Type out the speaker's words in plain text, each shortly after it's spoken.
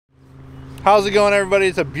How's it going, everybody?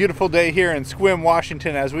 It's a beautiful day here in Sequim,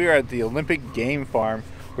 Washington, as we are at the Olympic Game Farm,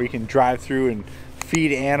 where you can drive through and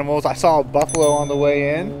feed animals. I saw a buffalo on the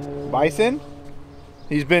way in. Bison.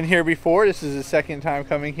 He's been here before. This is his second time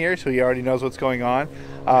coming here, so he already knows what's going on.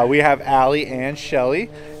 We have Allie and Shelly,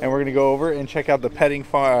 and we're gonna go over and check out the petting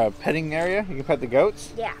area. You can pet the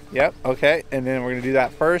goats? Yeah. Yep, okay. And then we're gonna do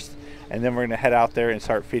that first, and then we're gonna head out there and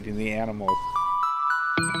start feeding the animals.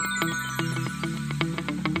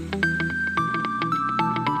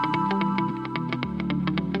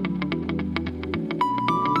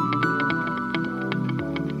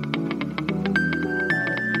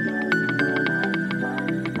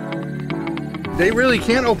 They really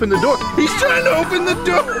can't open the door. He's trying to open the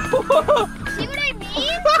door. See what I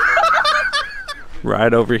mean?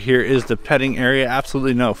 Right over here is the petting area.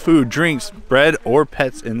 Absolutely no food, drinks, bread, or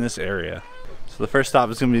pets in this area. So the first stop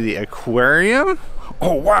is going to be the aquarium.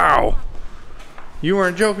 Oh, wow. You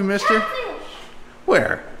weren't joking, mister?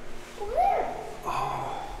 Where?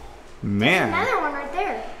 Oh, man. There's another one right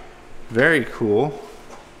there. Very cool.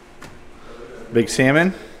 Big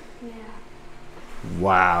salmon?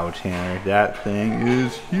 Wow, Tanner, that thing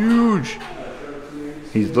is huge.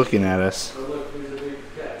 He's looking at us.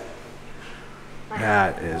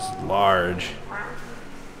 That is large.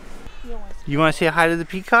 You want to say hi to the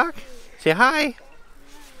peacock? Say hi.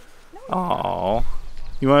 Oh,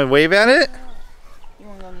 you want to wave at it? You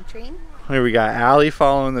want to go on the train? Here we got Allie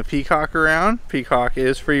following the peacock around. Peacock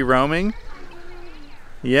is free roaming.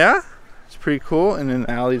 Yeah, it's pretty cool. And then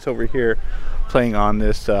Allie's over here playing on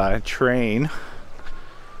this train.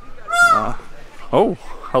 Oh,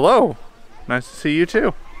 hello. Nice to see you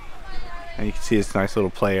too. And you can see this nice little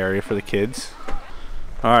play area for the kids.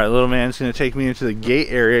 All right, little man's gonna take me into the gate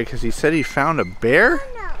area because he said he found a bear.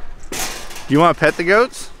 Do you want to pet the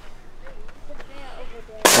goats?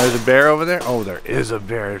 Oh, there's a bear over there? Oh, there is a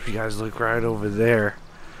bear. If you guys look right over there,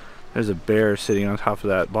 there's a bear sitting on top of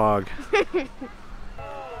that log.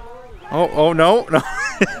 Oh, no.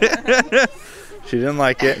 She didn't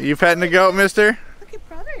like it. You petting the goat, mister?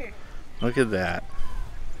 Look at that.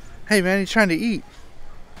 Hey man, he's trying to eat.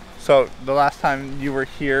 So the last time you were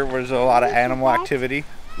here, was a lot of animal activity?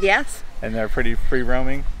 Yes. And they're pretty free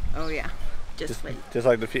roaming? Oh yeah. Just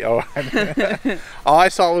like the all I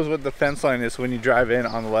saw was what the fence line is. When you drive in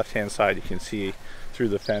on the left hand side, you can see through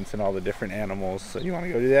the fence and all the different animals. So you want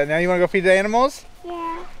to go do that now? You want to go feed the animals?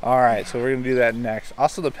 Yeah. Alright, so we're going to do that next.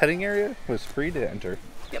 Also, the petting area was free to enter.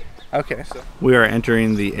 Yep. Okay, so we are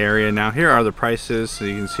entering the area now. Here are the prices. So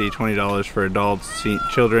you can see $20 for adults.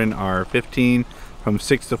 Children are $15 from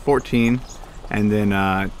 6 to 14, and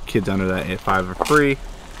then kids under that at 5 are free.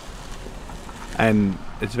 And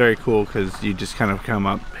it's very cool because you just kind of come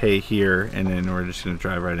up, pay here, and then we're just going to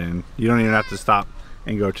drive right in. You don't even have to stop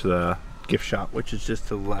and go to the gift shop, which is just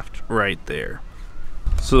to the left right there.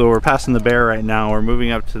 So we're passing the bear right now. We're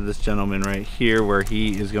moving up to this gentleman right here where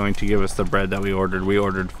he is going to give us the bread that we ordered. We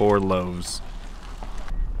ordered 4 loaves.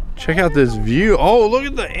 Check out this view. Oh, look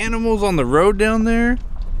at the animals on the road down there.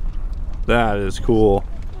 That is cool.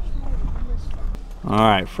 All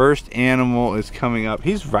right, first animal is coming up.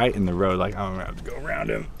 He's right in the road. Like, I'm gonna have to go around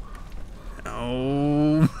him.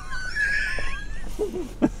 Oh.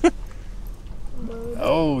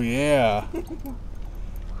 Oh yeah. Is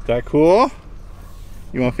that cool?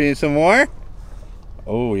 You want to feed some more?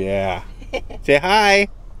 Oh, yeah. Say hi.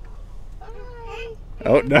 Hi.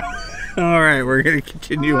 Oh, no. All right, we're going to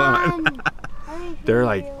continue on. They're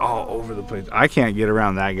like all over the place. I can't get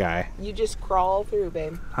around that guy. You just crawl through,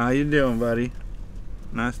 babe. How you doing, buddy?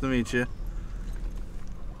 Nice to meet you.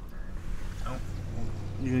 Oh,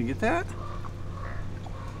 you going to get that?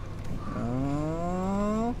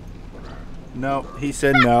 Oh. No, he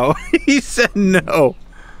said no. He said no.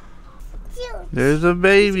 There's a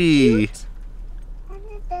baby.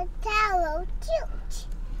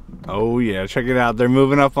 Oh yeah, check it out. They're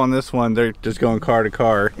moving up on this one. They're just going car to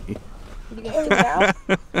car. You gonna stick it out?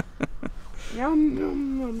 Yum,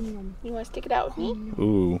 yum, yum, yum. You want to stick it out with me?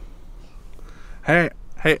 Ooh. Hey,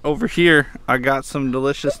 over here. I got some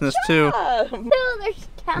deliciousness too. No, there's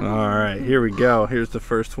cows. All right, here we go. Here's the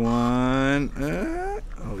first one.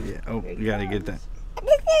 Oh yeah. Oh, you gotta get that.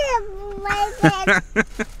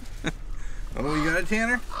 Oh, you got it,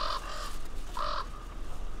 Tanner?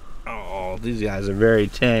 Oh, these guys are very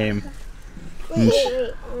tame. Wait,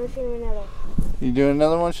 I want to see another. You doing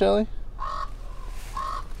another one, Shelly?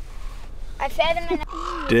 I fed him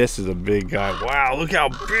in. This is a big guy. Wow, look how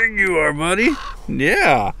big you are, buddy.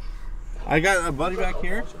 Yeah. I got a buddy back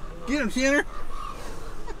here. Get him, Tanner.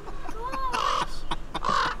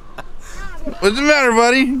 What's the matter,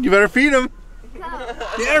 buddy? You better feed him.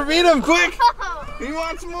 Yeah, feed him quick. He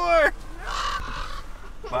wants more.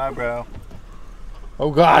 Bye, bro.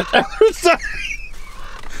 Oh, God. Uh-oh.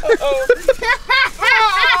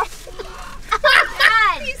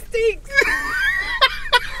 God. He stinks.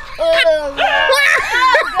 Oh, God.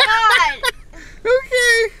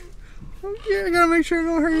 Okay. Okay, I gotta make sure I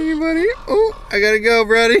don't hurt anybody. Oh, I gotta go,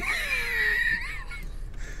 buddy.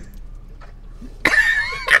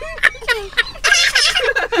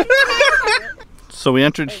 So we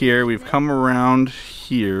entered here. We've come around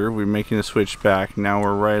here. We're making the switch back. Now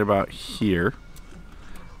we're right about here.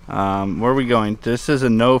 Where are we going? This is a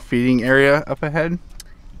no feeding area up ahead.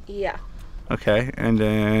 Yeah. Okay, and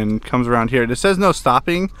then comes around here. It says no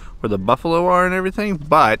stopping where the buffalo are and everything,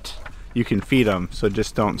 but you can feed them, so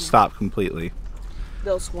just don't stop completely.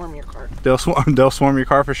 They'll swarm your car. They'll swarm your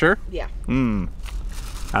car for sure? Yeah.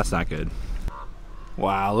 That's not good.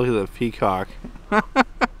 Wow, look at the peacock.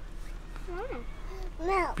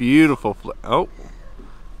 No. Beautiful. Oh,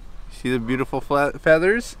 see the beautiful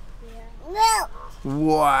feathers? No.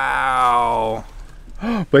 Wow.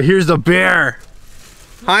 But here's the bear.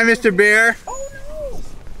 Hi, Mr. Bear. Oh no!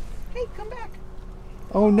 Hey, come back.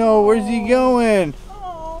 Oh no, where's he going?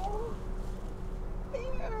 Oh,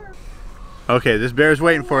 bear. Okay, this bear's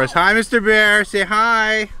waiting for us. Hi, Mr. Bear. Say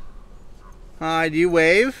hi. Hi, do you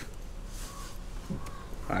wave?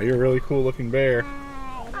 Wow, you're a really cool looking bear.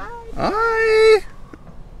 Hi.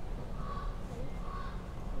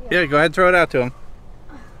 Yeah, go ahead and throw it out to him.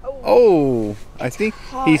 Oh, I think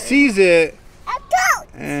he sees it.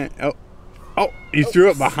 And oh, he threw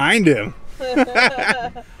it behind him. He's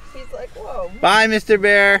like, whoa. Bye, Mr.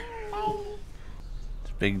 Bear. It's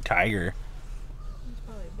a big tiger. He's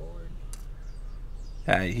probably bored.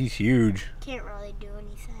 Yeah, he's huge. Can't really do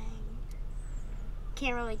anything.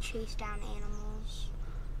 Can't really chase down animals.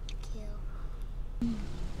 Kill.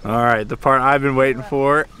 All right, the part I've been waiting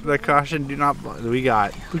for. The caution, do not. We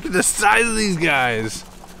got. Look at the size of these guys.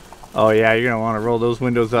 Oh yeah, you're gonna want to roll those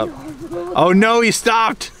windows up. Oh no, he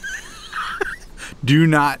stopped. Do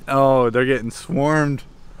not. Oh, they're getting swarmed.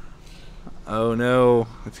 Oh no,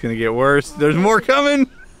 it's gonna get worse. There's more coming.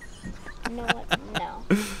 No.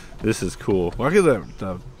 This is cool. Look at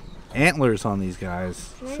the antlers on these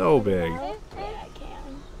guys. So big. Yeah, I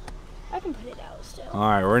can. I can put it out still. All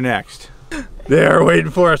right, we're next. They're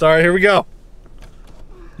waiting for us. All right, here we go.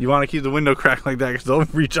 You want to keep the window cracked like that because they'll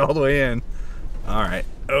reach all the way in. All right.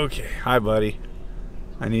 Okay. Hi, buddy.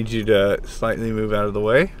 I need you to slightly move out of the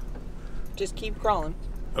way. Just keep crawling.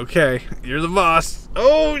 Okay. You're the boss.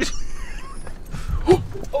 Oh.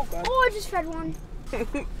 Oh god. Oh, I just fed one.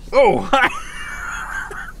 Oh. Hi.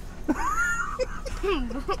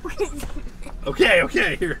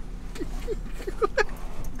 Okay. Here.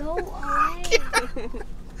 Go away.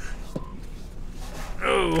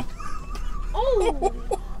 Oh. Oh.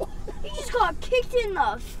 He just got kicked in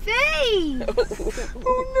the face.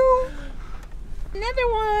 Oh no. Another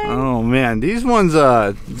one. Oh man, these ones.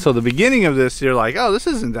 So the beginning of this, you're like, oh, this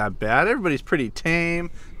isn't that bad. Everybody's pretty tame.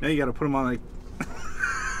 Now you got to put them on like.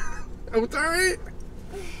 Oh, it's all right.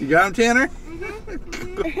 You got him, Tanner?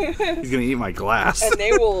 He's gonna eat my glass. And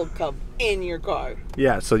they will come in your car.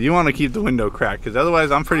 Yeah, so you want to keep the window cracked because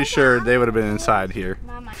otherwise, I'm pretty sure they would have been inside here.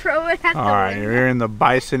 Mama, throw it at All the right, window. we're in the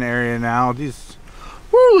bison area now. These,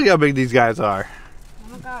 woo, look how big these guys are.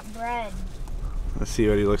 Mama got bread. Let's see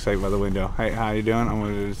what he looks like by the window. Hey, how you doing?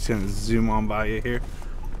 I'm just gonna zoom on by you here.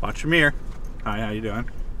 Watch your mirror. Hi, how you doing?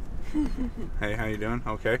 Hey, how you doing?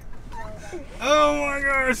 Okay. Oh my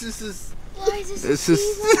gosh, this is. Why is This is.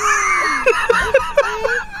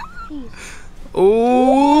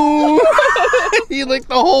 Oh! You licked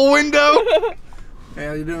the whole window. Hey,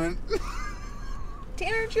 how you doing?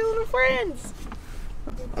 Tanner and your little friends.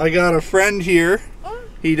 I got a friend here.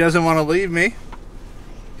 He doesn't want to leave me.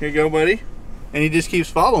 Here you go, buddy. And he just keeps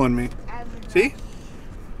following me. See?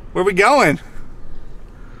 Where we going?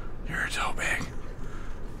 You're so big.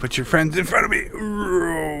 Put your friends in front of me.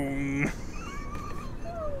 Vroom.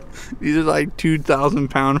 These are like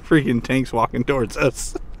 2,000-pound freaking tanks walking towards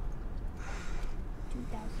us.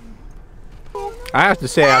 I have to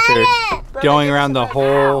say, after going around the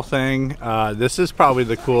whole thing, this is probably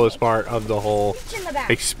the coolest part of the whole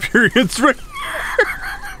experience right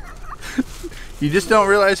here. You just don't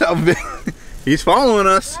realize how big. He's following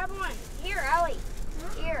us. Grab one. Here, Ellie.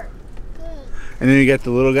 Here. Good. And then you got the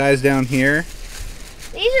little guys down here.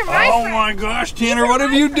 These are my Oh friends. my gosh, Tanner, what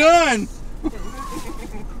have you done?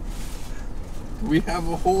 We have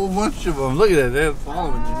a whole bunch of them. Look at that, they're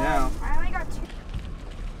following you now. I only got 2.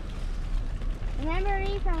 Remember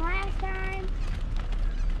me from last time?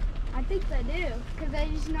 I think they do, because they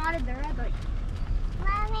just nodded their head like,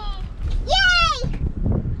 Mommy! Yay!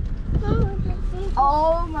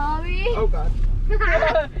 Oh, Mommy! Oh god.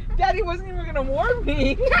 Daddy wasn't even gonna warn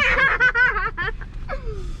me.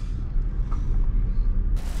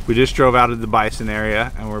 We just drove out of the bison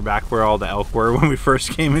area and we're back where all the elk were when we first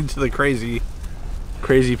came into the crazy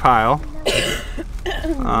pile.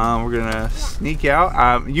 We're gonna sneak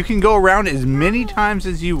out. You can go around as many times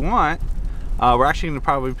as you want. We're actually gonna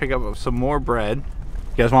probably pick up some more bread.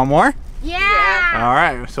 You guys want more? Yeah. All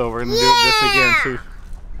right, so we're gonna do this again. So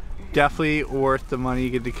definitely worth the money. You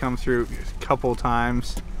get to come through a couple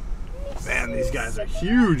times. Man, these guys are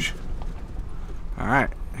huge. All right,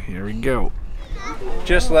 here we go.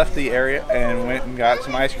 Just left the area and went and got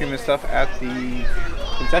some ice cream and stuff at the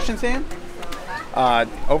concession stand.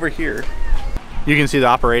 Over here, you can see the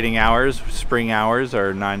operating hours. Spring hours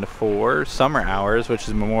are 9 to 4. Summer hours, which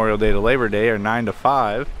is Memorial Day to Labor Day, are 9 to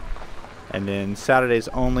 5. And then Saturdays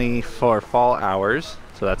only for fall hours,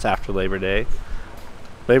 so that's after Labor Day.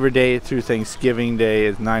 Labor Day through Thanksgiving Day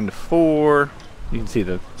is 9 to 4. You can see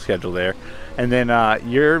the schedule there. And then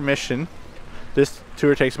your admission, this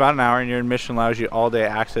tour takes about an hour, and your admission allows you all day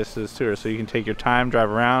access to this tour. So you can take your time, drive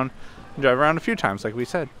around a few times like we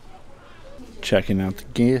said. Checking out the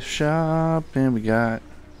gift shop, and we got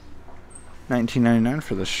 $19.99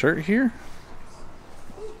 for the shirt here.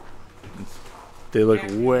 They look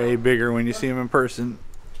way bigger when you see them in person.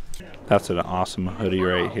 That's an awesome hoodie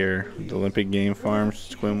right here. The Olympic Game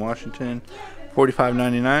Farms, Sequim, Washington.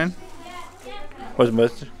 $45.99.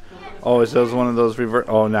 Oh, is those one of those revert?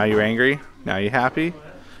 Oh, now you're angry? Now you happy?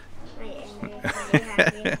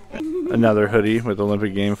 Another hoodie with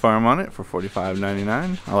Olympic Game Farm on it for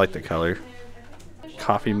 $45.99. I like the color.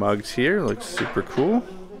 Coffee mugs here, looks super cool.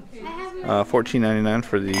 $14.99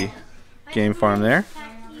 for the Game Farm there.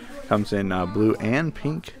 Comes in blue and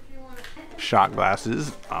pink. Shot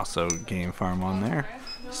glasses, also Game Farm on there.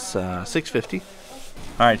 It's $6.50.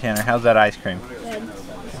 All right, Tanner, how's that ice cream? Good.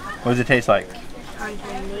 What does it taste like? Cotton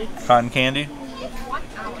candy. Cotton candy?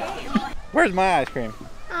 Where's my ice cream?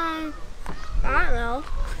 I don't know.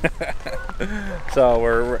 So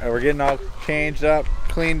we're getting all changed up,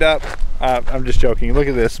 cleaned up. I'm just joking. Look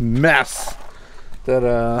at this mess.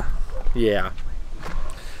 That yeah.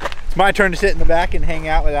 It's my turn to sit in the back and hang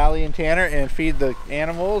out with Allie and Tanner and feed the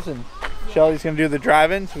animals, and Shelly's gonna do the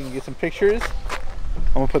driving so we can get some pictures.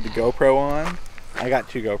 I'm gonna put the GoPro on. I got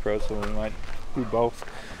 2 GoPros, so we might do both.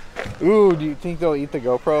 Ooh, do you think they'll eat the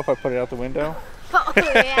GoPro if I put it out the window? Oh,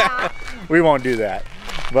 yeah. We won't do that.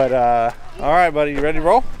 But all right, buddy, you ready to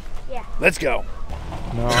roll? Yeah. Let's go.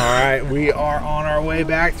 All right, we are on our way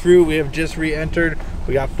back through. We have just re-entered.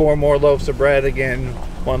 We got 4 more loaves of bread. Again,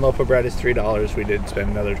 1 loaf of bread is $3. We did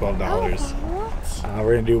spend another $12.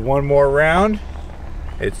 We're gonna do 1 more round.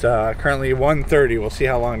 It's currently 1:30. We'll see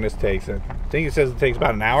how long this takes. I think it says it takes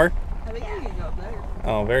about an hour. I think you can go there.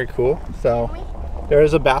 Oh, very cool. So there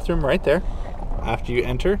is a bathroom right there after you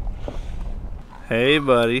enter. Hey,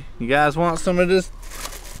 buddy, you guys want some of this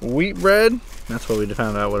wheat bread? That's what we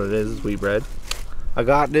found out what it is wheat bread. I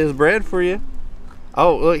got this bread for you.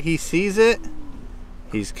 Oh, look, he sees it.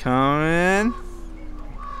 He's coming.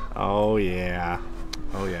 Oh, yeah.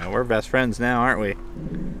 Oh, yeah, we're best friends now, aren't we?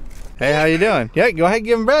 Hey, how you doing? Yeah, go ahead and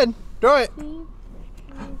give him bread. Throw it.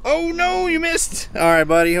 Oh, no, you missed. All right,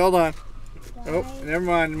 buddy, hold on. Oh, never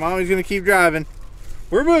mind. Mommy's going to keep driving.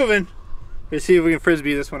 We're moving. Let's see if we can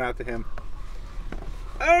frisbee this one out to him.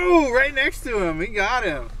 Oh, right next to him. We got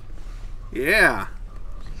him. Yeah.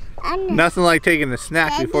 Nothing like taking a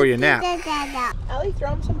snack before you nap. Ellie, throw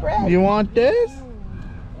him some bread. You want this?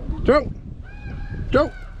 Throw.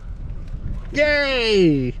 Throw.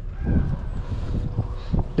 Yay!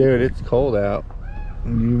 Dude, it's cold out.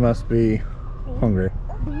 You must be hungry.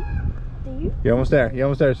 You're almost there. You're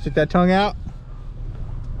almost there. Stick that tongue out.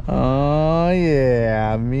 Oh,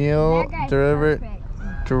 yeah. Meal delivered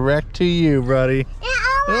direct to you, buddy.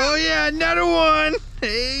 Oh, yeah. Another one.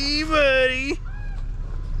 Hey, buddy.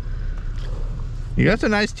 You got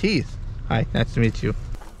some nice teeth. Hi, nice to meet you.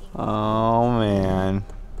 Oh, man.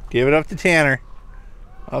 Give it up to Tanner.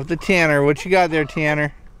 Up to Tanner. What you got there,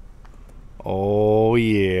 Tanner? Oh,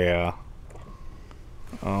 yeah.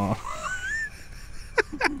 Oh.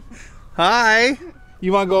 Hi.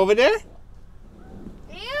 You want to go over there?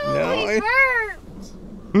 Ew, No, he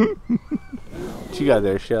burped. What you got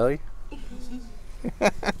there, Shelly?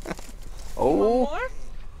 Oh. Want more?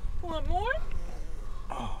 Want more?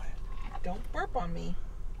 Oh. Don't burp on me.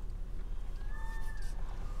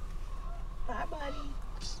 Bye, buddy.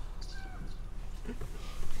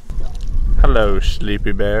 Hello,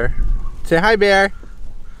 sleepy bear. Say hi, bear.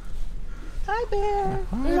 Hi, bear.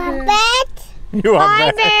 You want bread? You want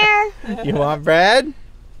Hi, bread? Bear. You want bread?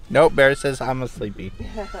 Nope, bear says I'm a sleepy.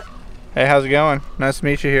 Hey, how's it going? Nice to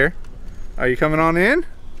meet you here. Are you coming on in?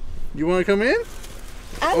 You want to come in?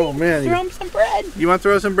 Oh man. Throw him some bread. You want to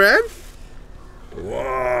throw some bread?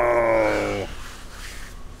 Whoa.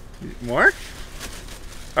 More?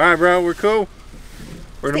 Alright, bro, we're cool.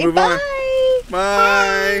 We're gonna move on.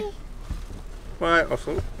 Bye. Bye.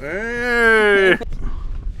 Also, hey.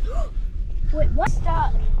 Wait, what?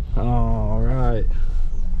 Stop. Alright.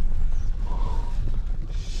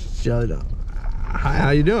 Shut up. Hi, how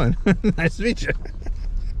you doing? Nice to meet you.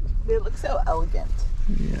 They look so elegant.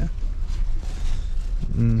 Yeah.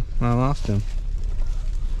 I lost him.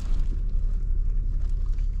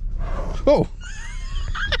 Oh!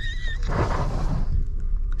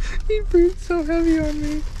 He breathed so heavy on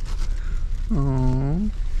me. Oh.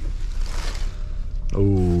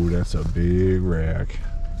 Oh, that's a big rack.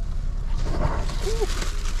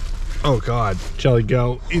 Oh God, Shelly,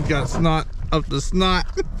 go. He's got snot up the snot.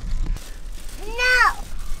 No!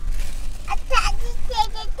 I tried to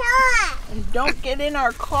take the car. And don't get in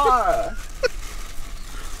our car.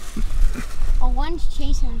 Oh, one's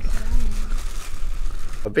chasing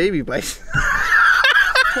us. A baby bison.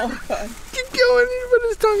 Oh God. Keep going, he put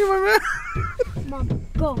his tongue in my mouth. Mom,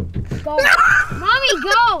 go. Go. Mommy,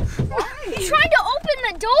 go. He's trying to open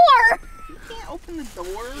the door. You can't open the door.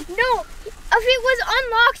 No, if it was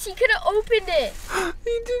unlocked, he could have opened it.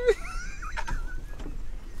 He did.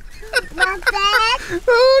 My bad.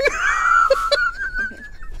 Oh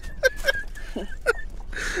no.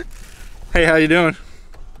 Hey, how you doing?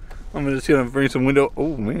 I'm just gonna bring some window.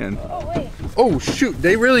 Oh man. Oh, wait. Oh shoot,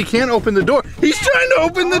 they really can't open the door. He's trying to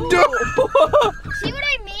open the door. See what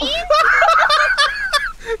I mean?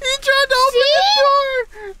 He tried to open the door.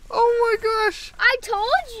 Oh my gosh. I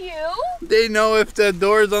told you. They know if the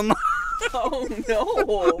door is unlocked. Oh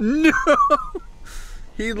no. No.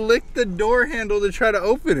 He licked the door handle to try to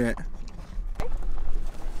open it.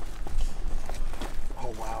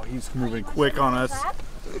 Oh wow, he's moving quick on us.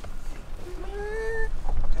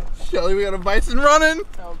 Shelly, we got a bison running.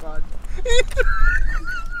 Oh God.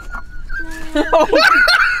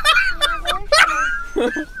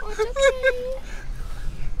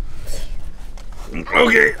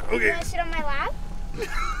 Okay, Can okay. I sit on my lap?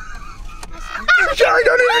 Shelly,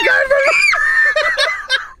 don't even get it.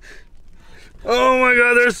 Oh my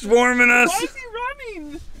God, they're swarming Why us. is he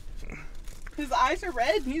running? His eyes are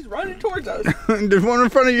red and he's running towards us. There's one in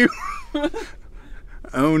front of you.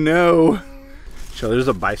 Oh no. Shelly, there's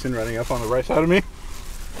a bison running up on the right side of me.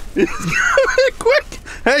 He's coming quick.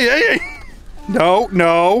 Hey, hey, hey. No,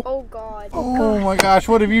 no. Oh God. Oh my gosh,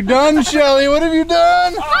 what have you done, Shelly? What have you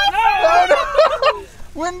done? Oh no!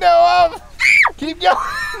 Window up! Keep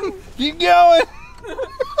going! Keep going!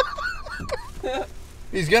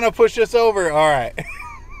 He's gonna push us over. Alright.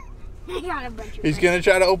 I got a bunch of He's gonna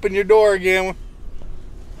try to open your door again.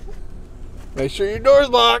 Make sure your door's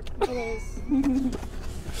locked. It is.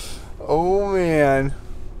 Oh man.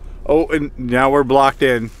 Oh, and now we're blocked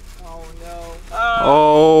in. Oh no.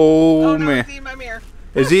 Oh, no, man. see my mirror.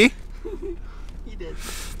 Is he? He did.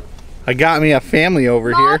 I got me a family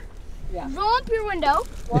over here. Roll up your window.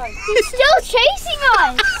 Why? He's still chasing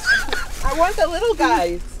us. I want the little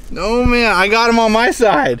guys. No man, I got him on my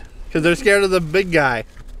side. Because they're scared of the big guy.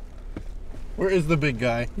 Where is the big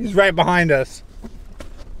guy? He's right behind us.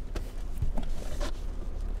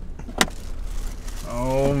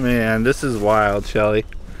 Oh man, this is wild, Shelly.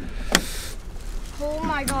 Oh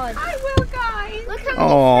my God. I will, guys. Look how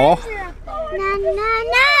Aw. many friends are up there. No, no,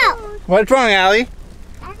 no. What's wrong, Allie?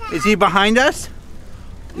 Is he behind us?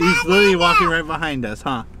 He's literally walking right behind us,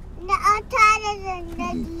 huh?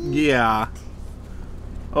 Yeah.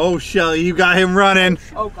 Oh, Shelly, you got him running.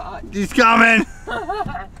 Oh God. He's coming.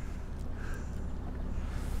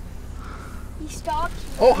 He stopped.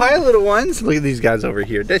 Oh, hi, little ones. Look at these guys over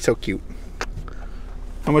here. They're so cute.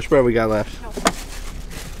 How much bread we got left?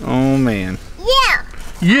 Oh, man. Yeah.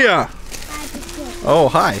 Yeah. Oh,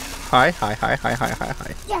 hi. Hi, hi, hi, hi, hi, hi,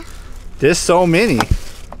 hi. Yeah. There's so many.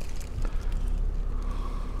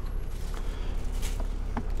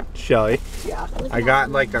 Shelly, Yeah. I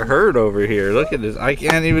got like a herd over here. Look at this. I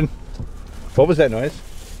can't even. What was that noise?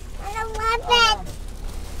 I don't want it.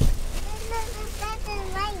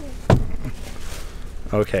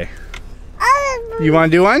 Okay. You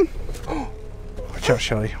want to do one? Watch out,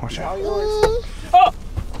 Shelly. Watch All out. yours. Oh!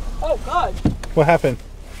 Oh God. What happened?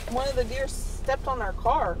 One of the deer stepped on our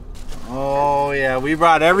car. Oh, yeah. We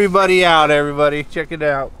brought everybody out, everybody. Check it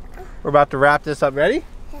out. We're about to wrap this up. Ready?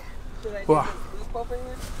 Did I Wow. take a loop over here?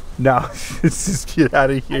 No. Let's just get out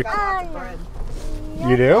of I here. got lots of bread.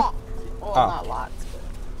 You do? Well, Oh. not lots.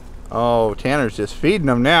 But Oh, Tanner's just feeding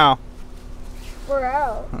them now. We're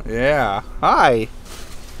out. Yeah. Hi.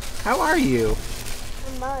 How are you?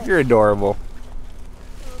 mine. You're adorable.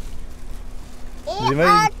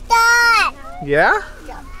 Yeah?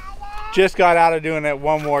 Just got out of doing it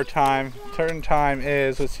one more time. Turn time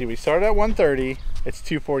is, let's see, we started at 1:30. It's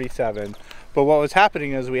 2:47. But what was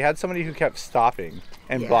happening is we had somebody who kept stopping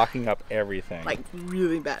and blocking up everything. Like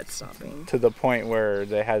really bad stopping. To the point where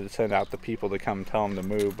they had to send out the people to come tell them to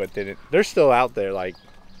move, but they didn't. They're still out there, like,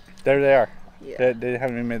 there they are. Yeah. They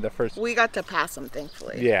haven't even made the first. We got to pass them,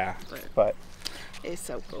 thankfully. Yeah, but it's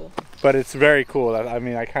so cool. But it's very cool. I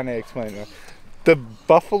mean, I kind of explained it. The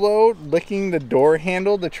buffalo licking the door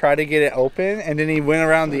handle to try to get it open, and then he went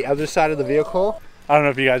around the other side of the vehicle. I don't know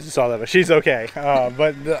if you guys saw that, but she's okay.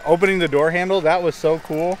 But opening the door handle, that was so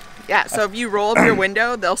cool. Yeah, so if you roll up your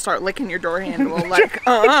window, they'll start licking your door handle like,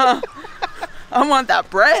 I want that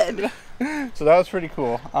bread. So that was pretty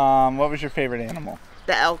cool. What was your favorite animal?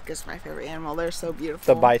 The elk is my favorite animal. They're so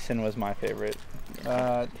beautiful. The bison was my favorite.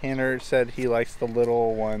 Tanner said he likes the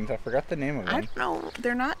little ones. I forgot the name of them. I don't know.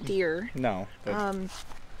 They're not deer. No.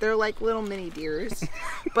 They're like little mini deers.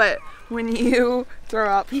 But when you throw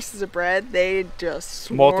out pieces of bread, they just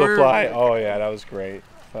multiply. Oh yeah, that was great.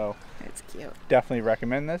 So it's cute. Definitely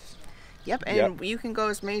recommend this. Yep, and you can go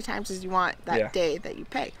as many times as you want that day that you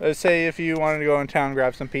pay. Let's say if you wanted to go in town,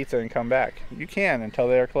 grab some pizza and come back. You can until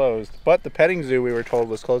they are closed. But the petting zoo, we were told,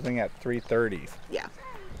 was closing at 3:30. Yeah.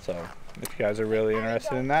 So if you guys are really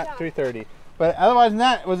interested in that, 3:30. But otherwise than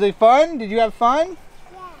that, was it fun? Did you have fun?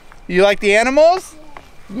 Yeah. You like the animals?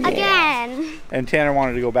 Yeah. Again. And Tanner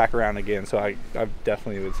wanted to go back around again, so I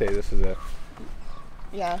definitely would say this is a...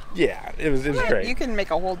 Yeah. Yeah, it was great. You can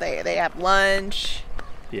make a whole day. They have lunch.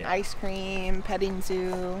 Yeah. Ice cream, petting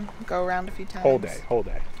zoo, go around a few times. Whole day. Whole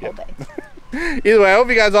day. Either way, I hope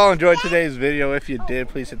you guys all enjoyed today's video. If you did,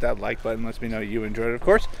 please hit that like button. Let me know you enjoyed it. Of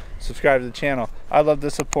course, subscribe to the channel. I love the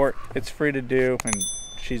support. It's free to do, and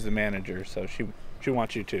she's the manager, so she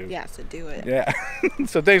wants you to. Yeah, so do it. Yeah.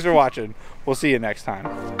 So thanks for watching. We'll see you next time.